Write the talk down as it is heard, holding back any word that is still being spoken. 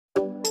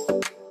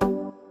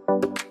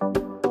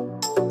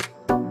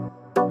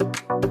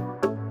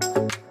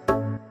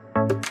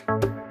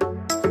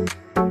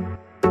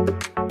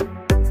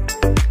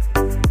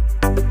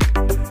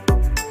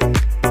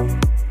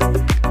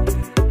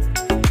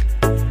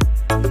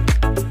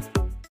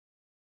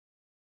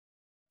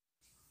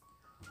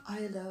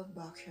I love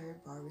Backyard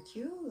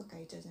BBQ,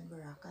 located in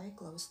Boracay,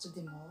 close to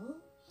the mall.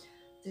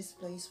 This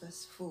place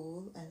was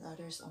full and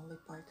others only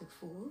partly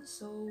full,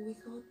 so we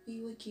thought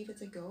we would give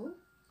it a go.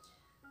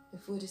 The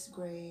food is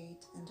great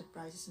and the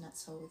price is not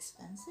so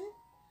expensive.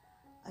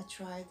 I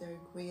tried their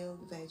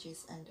grilled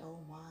veggies and oh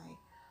my,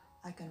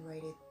 I can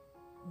rate it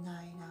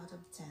 9 out of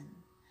 10.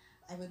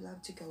 I would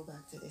love to go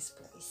back to this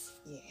place.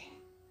 Yeah.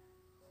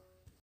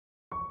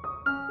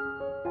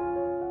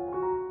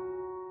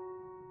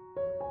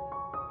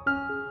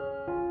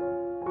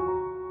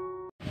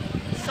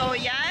 So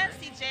yan,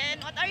 si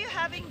Jen. What are you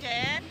having,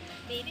 Jen?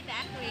 Baby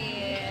back with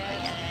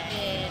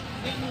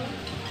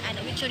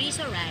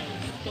chorizo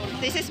rice.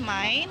 This is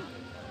mine.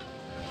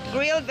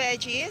 Grilled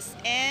veggies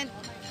and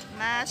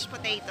mashed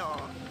potato.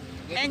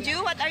 And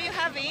you, what are you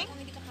having?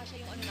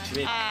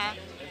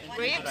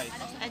 Ribs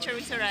and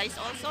chorizo rice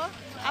also.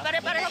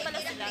 Pare-pareho pala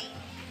sila.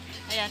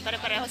 Ayan,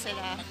 pare-pareho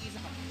sila.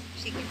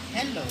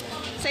 Hello.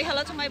 Say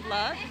hello to my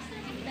vlog.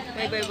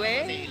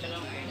 Wait.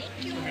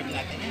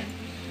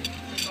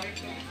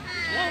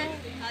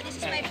 This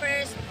is my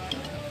first.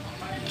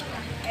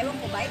 Ewan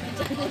ko ba?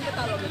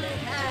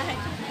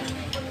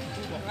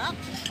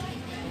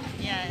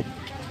 Yan.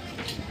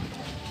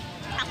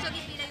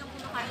 Actually, pila yung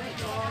kumakain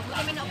ito. Buti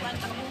kami naupuan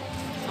pa.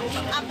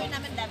 After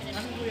namin dami na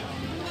lang.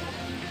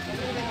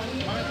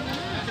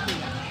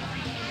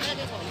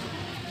 Malagay ko.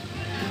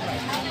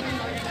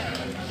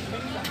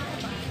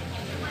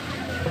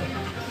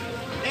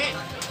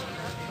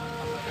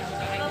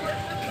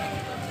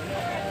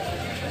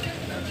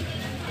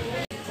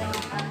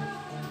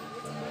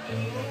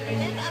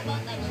 Then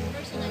about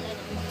personal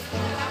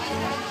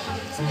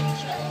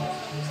spiritual.